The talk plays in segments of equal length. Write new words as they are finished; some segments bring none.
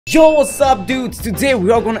Yo, what's up dudes? Today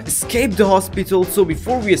we are gonna escape the hospital. So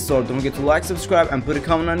before we start, don't forget to like, subscribe and put a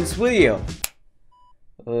comment on this video.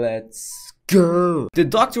 Let's go. The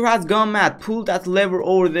doctor has gone mad. Pull that lever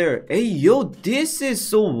over there. Hey yo, this is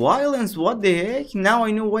so violent. What the heck? Now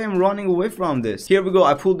I know why I'm running away from this. Here we go.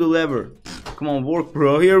 I pulled the lever. Come on, work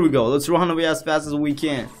bro. Here we go. Let's run away as fast as we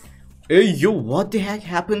can. Hey yo, what the heck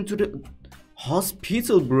happened to the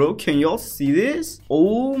hospital, bro? Can y'all see this?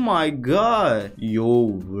 Oh my god. Yo,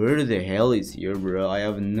 where the hell is here, bro? I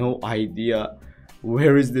have no idea.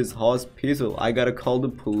 Where is this hospital? I gotta call the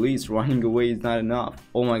police. Running away is not enough.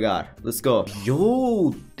 Oh my god, let's go.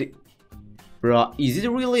 Yo, bro, is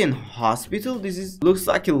it really a hospital? Looks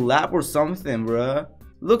like a lab or something, bro.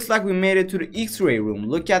 Looks like we made it to the x-ray room.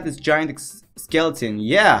 Look at this giant skeleton.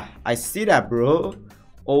 Yeah, I see that, bro.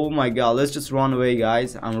 Oh my god, let's just run away,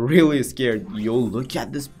 guys. I'm really scared. Yo, look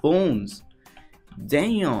at this bones.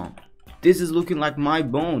 Damn, this is looking like my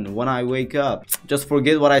bone when I wake up. Just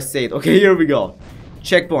forget what I said. Okay, here we go.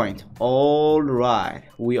 Checkpoint. All right,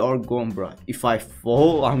 we are going, bro. If I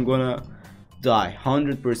fall, I'm gonna die.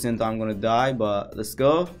 100% I'm gonna die, but let's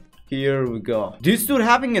go. Here we go. This dude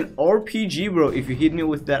having an RPG, bro. If you hit me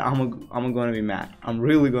with that, I'm gonna be mad. I'm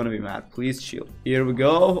really gonna be mad. Please chill. Here we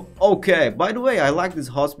go. Okay, by the way, I like this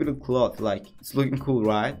hospital cloth. Like, it's looking cool,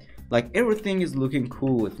 right? Like, everything is looking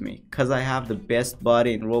cool with me because I have the best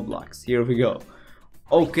body in Roblox. Here we go.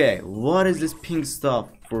 Okay, what is this pink stuff?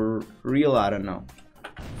 For real, I don't know.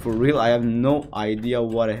 For real, I have no idea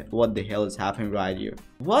what the hell is happening right here.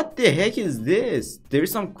 What the heck is this?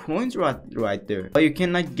 There's some coins right there, but you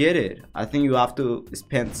cannot get it. I think you have to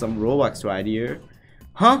spend some Robux right here.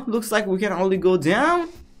 Huh? Looks like we can only go down.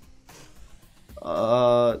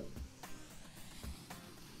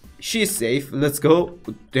 She's safe. Let's go.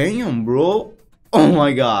 Damn, bro. Oh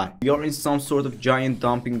my god. You're in some sort of giant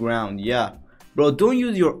dumping ground. Yeah, bro, don't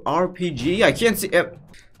use your RPG. I can't see.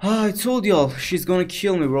 I told y'all she's gonna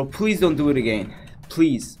kill me, bro. Please don't do it again.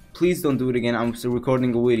 Please don't do it again. I'm still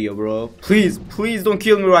recording a video, bro. Please don't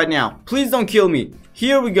kill me right now. Please don't kill me.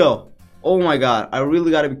 Here we go. Oh my god, I really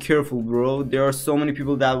gotta be careful, bro. There are so many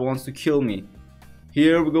people that wants to kill me.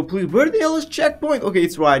 Here we go. Please, where the hell is checkpoint? Okay,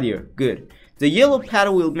 it's right here. Good. The yellow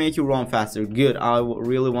paddle will make you run faster. Good. I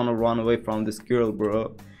really want to run away from this girl,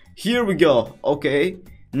 bro. Here we go. Okay,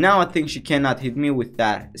 now I think she cannot hit me with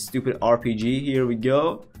that stupid RPG. Here we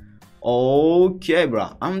go. Okay,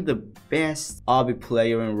 bro, I'm the best obby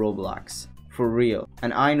player in Roblox, for real,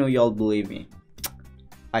 and I know y'all believe me.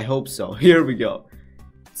 I hope so. Here we go.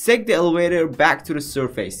 Take the elevator back to the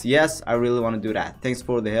surface. Yes, I really want to do that. Thanks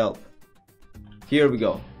for the help. Here we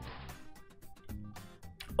go.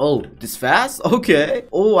 Oh, this fast? Okay.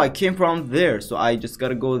 Oh, I came from there, so I just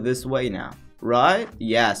gotta go this way now, right?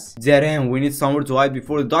 Yes. Dead end. We need somewhere to hide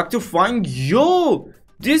before the doctor finds. Yo,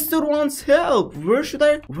 this dude wants help. Where should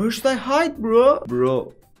I hide, bro?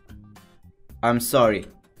 Bro, I'm sorry.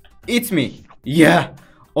 It's me. Yeah.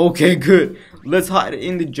 Okay, good. Let's hide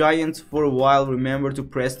in the giants for a while. Remember to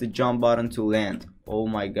press the jump button to land. Oh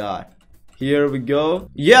my god. Here we go.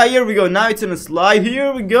 Yeah, here we go. Now it's in a slide.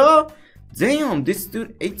 Here we go. Damn, this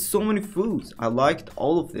dude ate so many foods. I liked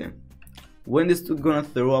all of them. When this dude gonna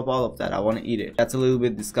throw up all of that? I want to eat it. That's a little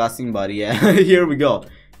bit disgusting, but yeah. Here we go.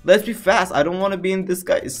 Let's be fast. I don't want to be in this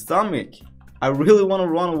guy's stomach. I really want to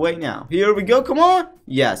run away now. Here we go. Come on.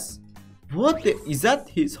 Yes. What the? Is that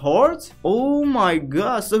his heart? Oh my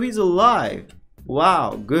god. So he's alive.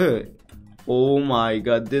 Wow. Good. Oh my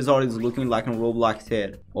god. This heart is looking like a Roblox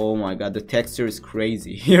head. Oh my god. The texture is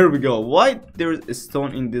crazy. Here we go. Why there's a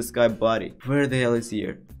stone in this guy's body? Where the hell is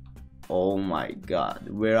here? Oh my god.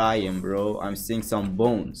 Where I am, bro? I'm seeing some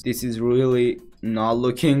bones. This is really not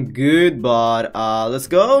looking good, but let's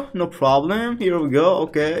go. No problem. Here we go.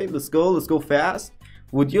 Okay, let's go fast.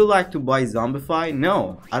 Would you like to buy Zombify?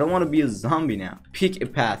 No, I don't want to be a zombie now. Pick a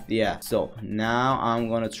path. Yeah, so now I'm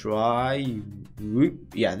gonna try,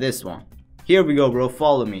 yeah, this one. Here we go, bro.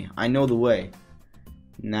 Follow me. I know the way.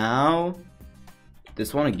 Now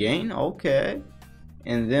this one again. Okay,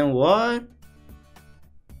 and then what?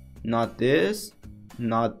 Not this,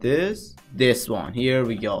 not this, this one. Here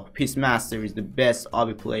we go. Peace Master is the best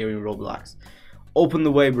obby player in Roblox. Open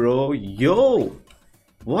the way, bro. Yo,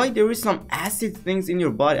 why there is some acid things in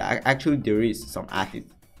your body? Actually, there is some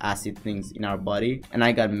acid things in our body, and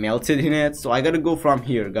I got melted in it, so I gotta go from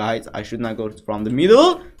here, guys. I should not go from the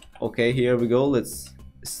middle. Okay, here we go. Let's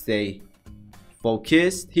stay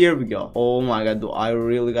focused. Here we go. Oh my god, I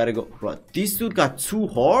really gotta go. Bro, this dude got 2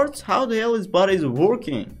 hearts. How the hell his body is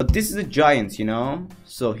working? But this is a giant, you know,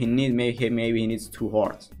 so he need maybe he needs 2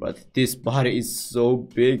 hearts. But this body is so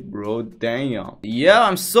big, bro. Damn. Yeah,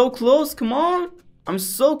 I'm so close. Come on. I'm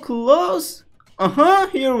so close.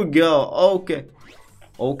 Here we go. Okay.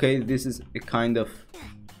 Okay, this is a kind of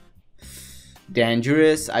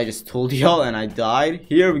dangerous. I just told y'all and I died.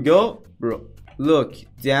 Here we go. Bro, look.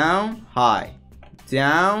 Down, high.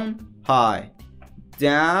 Down, high.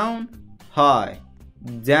 Down, high.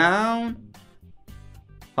 Down,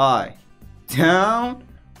 high. Down,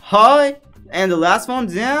 high. And the last one,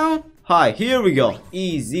 down, high. Here we go.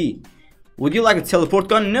 Easy. Would you like a teleport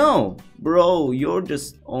gun? No. Bro, you're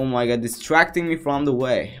just, oh my god, distracting me from the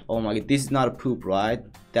way. Oh my god, this is not a poop, right?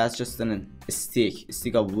 That's just a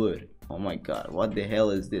stick of wood. Oh my god, what the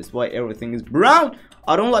hell is this? Why everything is brown?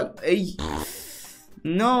 I don't like,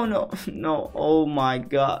 no. Oh my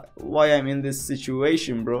god, why I'm in this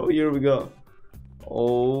situation, bro? Here we go.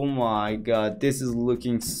 Oh my god, this is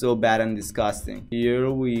looking so bad and disgusting.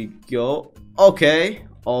 Here we go. Okay,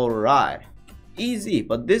 all right. Easy,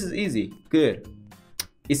 but this is easy. Good.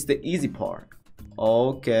 It's the easy part.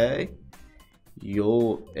 Okay.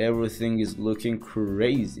 Yo, everything is looking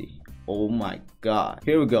crazy. Oh my god.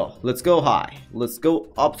 Here we go. Let's go high. Let's go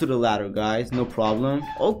up to the ladder, guys. No problem.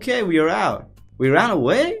 Okay, we are out. We ran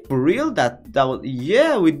away? For real? That was,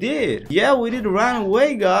 yeah, we did. Yeah, we did run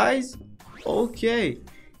away, guys. Okay.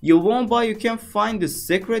 You won't buy, you can't find the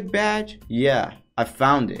secret badge? Yeah, I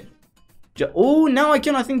found it. Oh, now I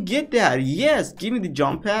can, I think, get that. Yes, give me the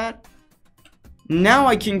jump pad. Now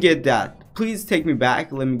I can get that. Please take me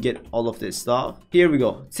back. Let me get all of this stuff. Here we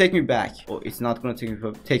go. Take me back. Oh, it's not gonna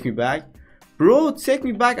take me back. Bro, take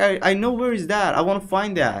me back. I know where is that. I want to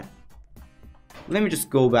find that. Let me just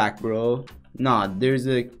go back, bro. Nah, there's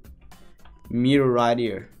a mirror right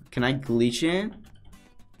here. Can I glitch in?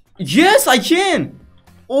 Yes, I can.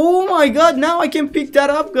 Oh my god, now I can pick that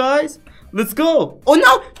up, guys. Let's go. Oh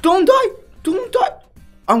no, don't die. Don't die.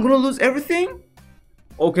 I'm gonna lose everything.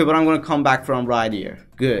 Okay, but I'm gonna come back from right here.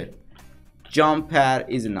 Good. Jump pad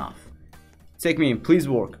is enough. Take me in, please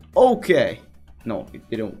work. Okay. No, it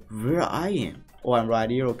didn't. Where I am? Oh, I'm right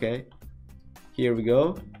here. Okay. Here we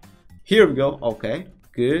go. Here we go. Okay.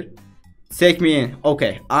 Good. Take me in.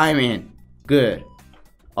 Okay, I'm in. Good.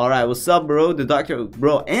 Alright, what's up, bro? The doctor,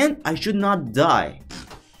 bro, and I should not die.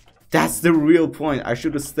 That's the real point. I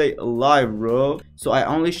should stay alive, bro. So I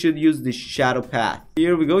only should use the shadow path.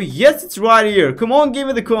 Here we go. Yes, it's right here. Come on, give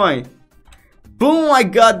me the coin. Boom, I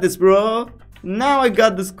got this, bro. Now I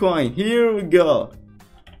got this coin. Here we go.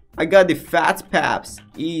 I got the fat paps.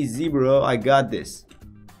 Easy, bro. I got this.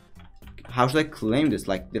 How should I claim this?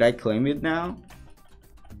 Like, did I claim it now?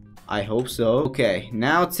 I hope so. Okay,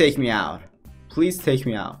 now take me out. Please take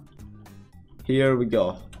me out. Here we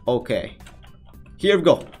go. Okay. Here we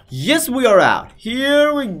go. Yes, we are out.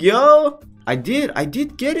 Here we go. I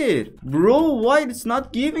did get it. Bro, why it's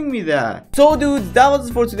not giving me that? So dudes, that was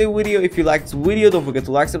it for today's video. If you liked this video, don't forget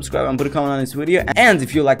to like, subscribe, and put a comment on this video. And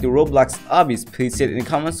if you like the Roblox obbies, please say it in the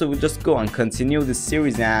comments so we'll just go and continue this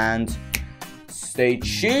series and stay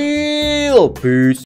chill. Peace.